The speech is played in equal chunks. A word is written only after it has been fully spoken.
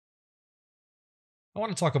I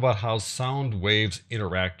want to talk about how sound waves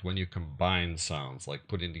interact when you combine sounds, like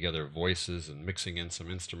putting together voices and mixing in some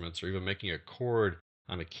instruments, or even making a chord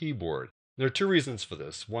on a keyboard. There are two reasons for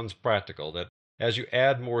this. One's practical, that as you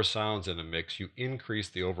add more sounds in a mix, you increase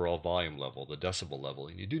the overall volume level, the decibel level,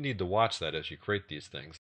 and you do need to watch that as you create these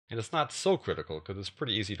things. And it's not so critical because it's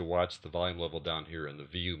pretty easy to watch the volume level down here in the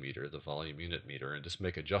VU meter, the volume unit meter, and just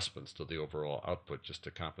make adjustments to the overall output just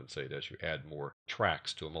to compensate as you add more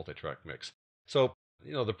tracks to a multi-track mix. So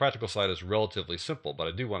the practical side is relatively simple, but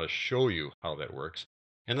I do want to show you how that works.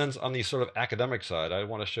 And then on the sort of academic side, I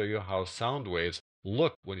want to show you how sound waves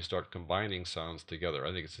look when you start combining sounds together.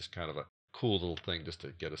 I think it's just kind of a cool little thing just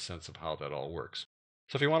to get a sense of how that all works.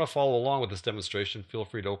 So if you want to follow along with this demonstration, feel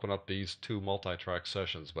free to open up these two multi-track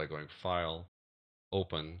sessions by going File,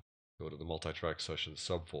 Open, go to the multi-track sessions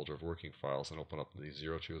subfolder of working files and open up the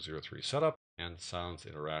 0203 setup and Sounds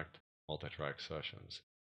Interact multi-track sessions.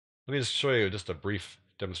 Let me just show you just a brief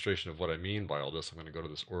demonstration of what I mean by all this. I'm going to go to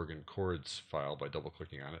this organ chords file by double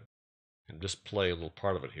clicking on it and just play a little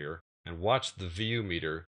part of it here and watch the VU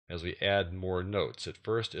meter as we add more notes. At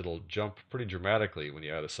first it'll jump pretty dramatically when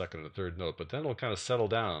you add a second and a third note, but then it'll kind of settle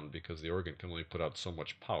down because the organ can only put out so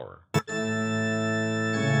much power. There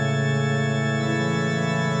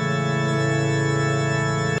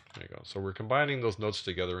you go. So we're combining those notes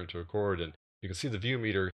together into a chord, and you can see the VU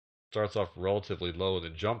meter starts off relatively low and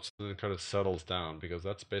then jumps and then kind of settles down because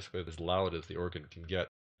that's basically as loud as the organ can get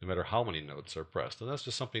no matter how many notes are pressed. And that's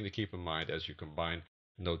just something to keep in mind as you combine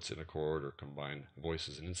notes in a chord or combine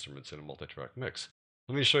voices and instruments in a multi-track mix.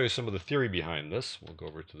 Let me show you some of the theory behind this. We'll go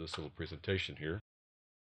over to this little presentation here.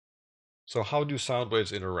 So how do sound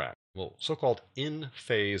waves interact? Well, so-called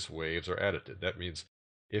in-phase waves are additive. That means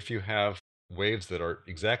if you have waves that are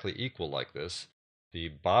exactly equal like this, the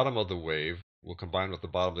bottom of the wave will combine with the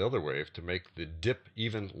bottom of the other wave to make the dip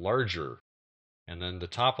even larger. And then the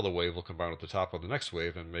top of the wave will combine with the top of the next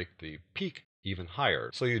wave and make the peak even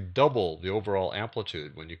higher. So you double the overall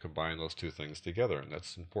amplitude when you combine those two things together. And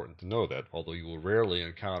that's important to know that, although you will rarely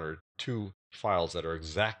encounter two files that are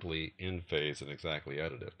exactly in phase and exactly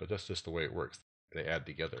additive. But that's just the way it works. They add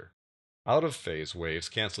together. Out of phase waves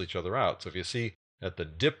cancel each other out. So if you see that the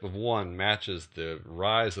dip of one matches the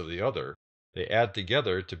rise of the other, they add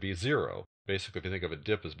together to be zero. Basically, if you think of a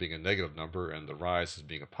dip as being a negative number and the rise as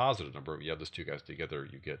being a positive number, you add those two guys together,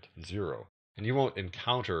 you get zero. And you won't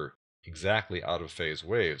encounter exactly out of phase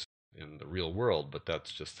waves in the real world, but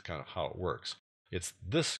that's just kind of how it works. It's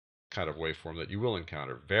this kind of waveform that you will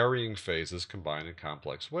encounter. Varying phases combined in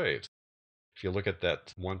complex waves. If you look at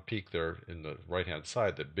that one peak there in the right-hand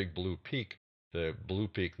side, that big blue peak, the blue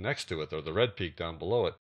peak next to it, or the red peak down below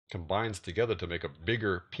it, combines together to make a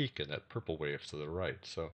bigger peak in that purple wave to the right.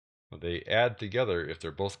 So they add together if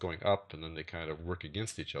they're both going up, and then they kind of work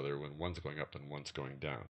against each other when one's going up and one's going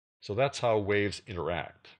down. So that's how waves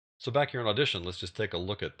interact. So back here in Audition, let's just take a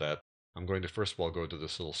look at that. I'm going to first of all go to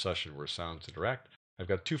this little session where sounds interact. I've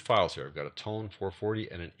got two files here. I've got a tone 440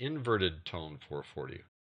 and an inverted tone 440.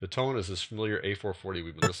 The tone is this familiar A440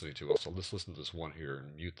 we've been listening to. So let's listen to this one here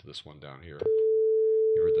and mute this one down here.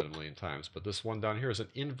 You've heard that a million times. But this one down here is an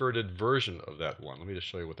inverted version of that one. Let me just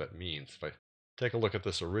show you what that means. If I take a look at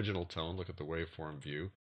this original tone, look at the waveform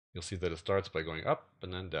view, you'll see that it starts by going up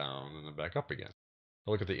and then down and then back up again.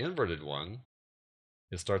 Now look at the inverted one.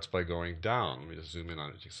 It starts by going down. Let me just zoom in on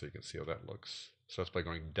it just so you can see how that looks. It starts by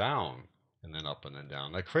going down and then up and then down.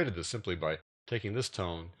 And I created this simply by taking this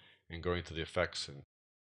tone and going to the effects and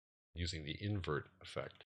using the invert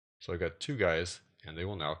effect. So I've got two guys, and they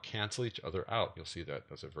will now cancel each other out. You'll see that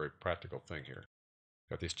that's a very practical thing here.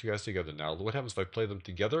 Got these two guys together now. What happens if I play them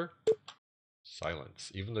together?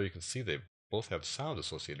 Silence. Even though you can see they both have sound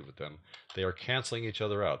associated with them, they are canceling each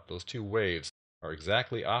other out. Those two waves are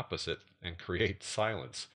exactly opposite and create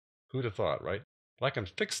silence. Who'd have thought, right? But I can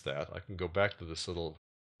fix that. I can go back to this little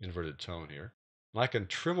inverted tone here. And I can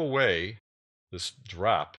trim away this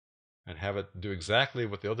drop and have it do exactly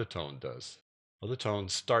what the other tone does. The other tone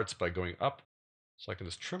starts by going up, so I can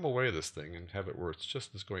just trim away this thing and have it where it's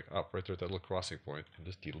just going up right there at that little crossing point and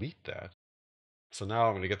just delete that. So now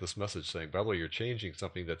I'm going to get this message saying, by the way, you're changing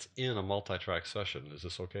something that's in a multi-track session. Is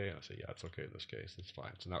this okay? And I say, yeah, it's okay in this case. It's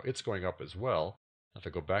fine. So now it's going up as well. If I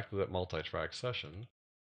go back to that multi-track session,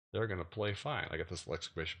 they're going to play fine. I get this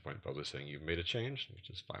exclamation point probably saying you've made a change, which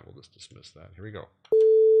is fine. We'll just dismiss that. Here we go.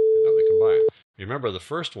 And now they combine. Remember the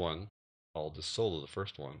first one, I'll just solo the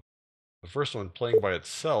first one. The first one playing by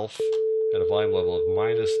itself at a volume level of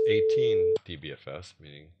minus 18 dBFS,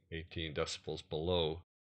 meaning 18 decibels below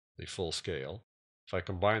the full scale. If I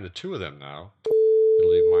combine the two of them now,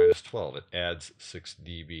 it'll be minus 12. It adds 6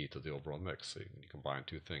 dB to the overall mix. So when you combine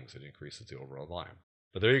two things, it increases the overall volume.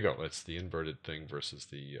 But there you go. It's the inverted thing versus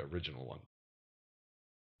the original one.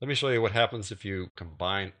 Let me show you what happens if you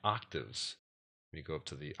combine octaves. Let me go up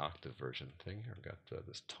to the octave version thing here. I've got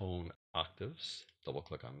this tone octaves. Double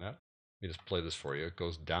click on that. Let me just play this for you. It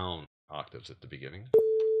goes down octaves at the beginning.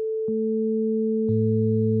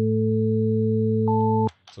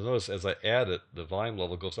 So notice as I add it, the volume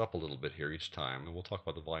level goes up a little bit here each time, and we'll talk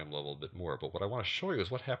about the volume level a bit more. But what I want to show you is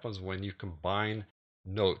what happens when you combine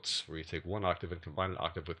notes, where you take one octave and combine an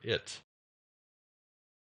octave with it.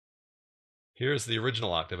 Here's the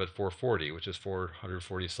original octave at 440, which is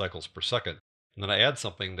 440 cycles per second. And then I add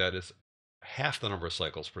something that is half the number of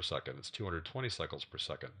cycles per second. It's 220 cycles per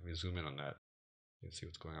second. Let me zoom in on that. You can see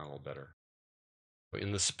what's going on a little better.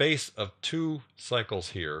 In the space of 2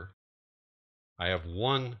 cycles here, I have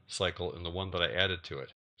 1 cycle in the one that I added to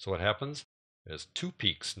it. So what happens? There's 2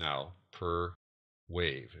 peaks now per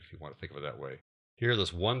wave, if you want to think of it that way. Here,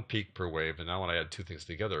 there's 1 peak per wave, and now when I add 2 things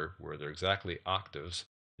together, where they're exactly octaves,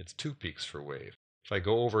 it's 2 peaks per wave. If I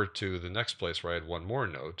go over to the next place where I add 1 more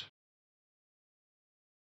note,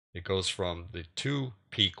 it goes from the 2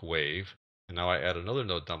 peak wave, and now I add another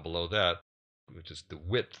note down below that, which is the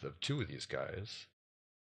width of 2 of these guys.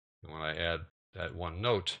 And when I add that 1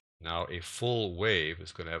 note, now a full wave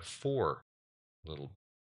is going to have 4 little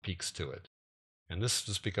peaks to it. And this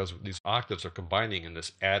is because these octaves are combining in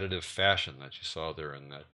this additive fashion that you saw there in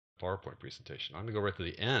that PowerPoint presentation. I'm going to go right to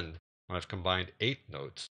the end when I've combined 8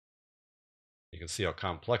 notes. You can see how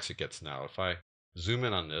complex it gets now. If I zoom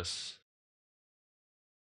in on this,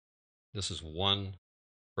 this is 1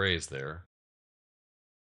 phrase there.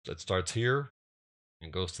 It starts here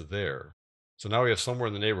and goes to there. So now we have somewhere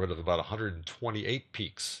in the neighborhood of about 128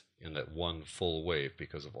 peaks in that 1 full wave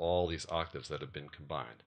because of all these octaves that have been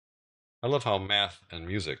combined. I love how math and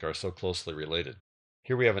music are so closely related.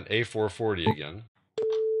 Here we have an A440 again.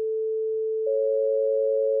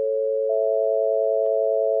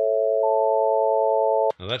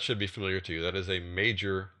 Now that should be familiar to you. That is a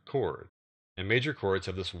major chord. And major chords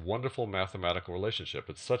have this wonderful mathematical relationship.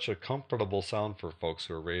 It's such a comfortable sound for folks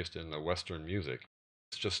who are raised in the Western music.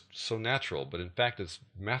 It's just so natural, but in fact it's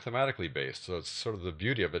mathematically based. So it's sort of the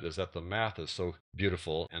beauty of it is that the math is so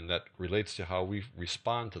beautiful, and that relates to how we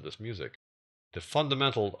respond to this music. The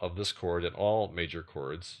fundamental of this chord and all major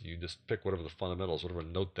chords, you just pick whatever the fundamentals, whatever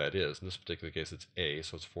note that is. In this particular case it's A,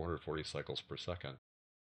 so it's 440 cycles per second.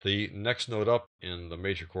 The next note up in the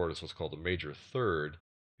major chord is what's called the major third,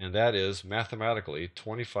 and that is mathematically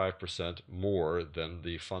 25% more than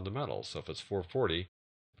the fundamental. So if it's 440,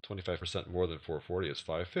 25% more than 440 is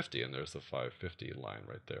 550, and there's the 550 line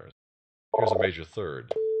right there. Here's a major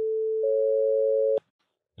third.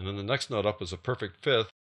 And then the next note up is a perfect fifth,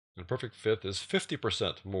 and perfect fifth is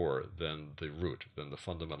 50% more than the root, than the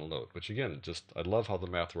fundamental note, which again, just, I love how the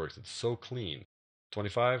math works. It's so clean.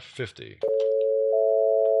 25, 50.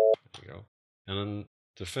 There you go. And then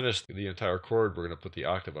to finish the entire chord, we're going to put the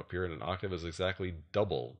octave up here, and an octave is exactly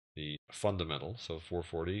double the fundamental. So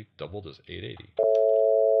 440 doubled is 880.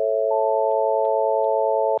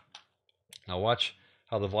 Now watch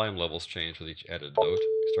how the volume levels change with each added note.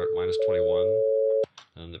 You start minus 21,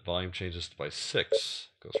 and the volume changes by 6.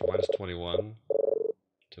 It goes from minus 21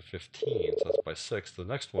 to 15, so that's by 6. The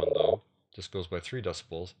next one, though, just goes by 3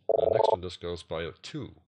 decibels, and the next one just goes by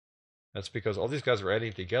 2. That's because all these guys are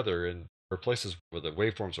adding together in places where the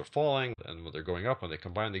waveforms are falling and when they're going up, and they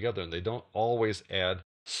combine together, and they don't always add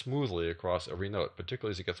smoothly across every note,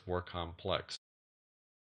 particularly as it gets more complex.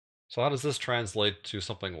 So how does this translate to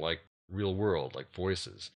something like real world, like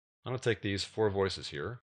voices? I'm going to take these 4 voices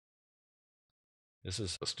here. This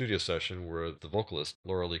is a studio session where the vocalist,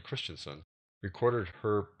 Laura Lee Christensen, recorded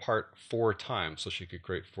her part 4 times so she could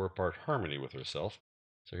create 4-part harmony with herself.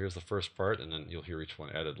 So here's the first part, and then you'll hear each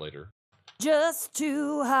one added later. Just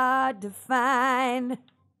too hard to find.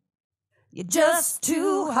 You're just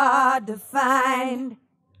too hard to find.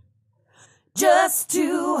 Just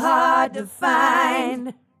too hard to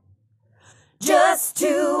find. Just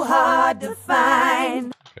too hard to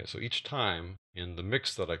find. Okay, so each time in the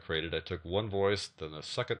mix that I created, I took 1 voice, then a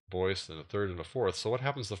second voice, then a third and a fourth. So what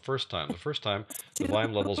happens the first time? The first time, the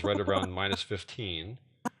volume level's right around minus 15.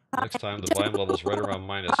 Next time, the volume level's right around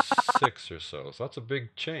minus 6 or so. So that's a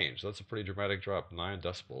big change. That's a pretty dramatic drop, 9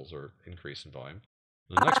 decibels or increase in volume.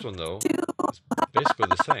 The next one, though, is basically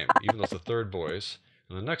the same, even though it's the third voice.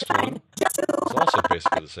 And the next one is also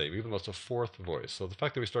basically the same, even though it's a fourth voice. So the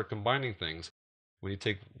fact that we start combining things, when you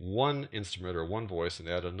take one instrument or one voice and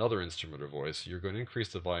add another instrument or voice, you're going to increase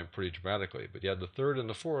the volume pretty dramatically. But you add the third and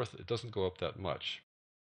the fourth, it doesn't go up that much.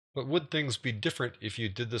 But would things be different if you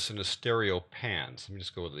did this in a stereo pan? So let me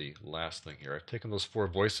just go with the last thing here. I've taken those four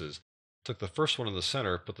voices, took the first one in the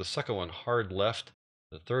center, put the second one hard left,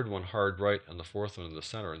 the third one hard right, and the fourth one in the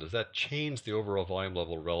center. And does that change the overall volume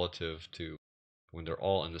level relative to when they're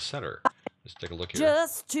all in the center? Let's take a look here.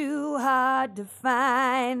 Just too hard to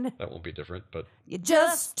find. That won't be different, but You're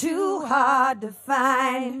just too hard to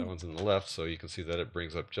find. that one's in the left, so you can see that it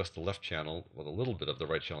brings up just the left channel with a little bit of the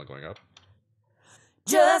right channel going up.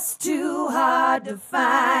 Just too hard to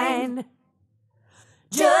find.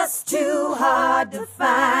 Just too hard to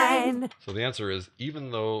find. So the answer is,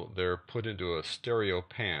 even though they're put into a stereo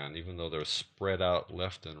pan, even though they're spread out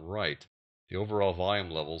left and right, the overall volume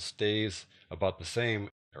level stays about the same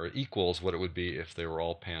or equals what it would be if they were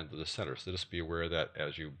all panned to the center. So just be aware of that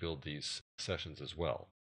as you build these sessions as well.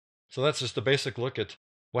 So that's just a basic look at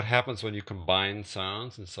what happens when you combine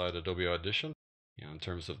sounds inside Adobe Audition, in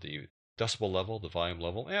terms of the decibel level, the volume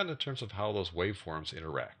level, and in terms of how those waveforms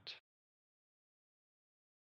interact.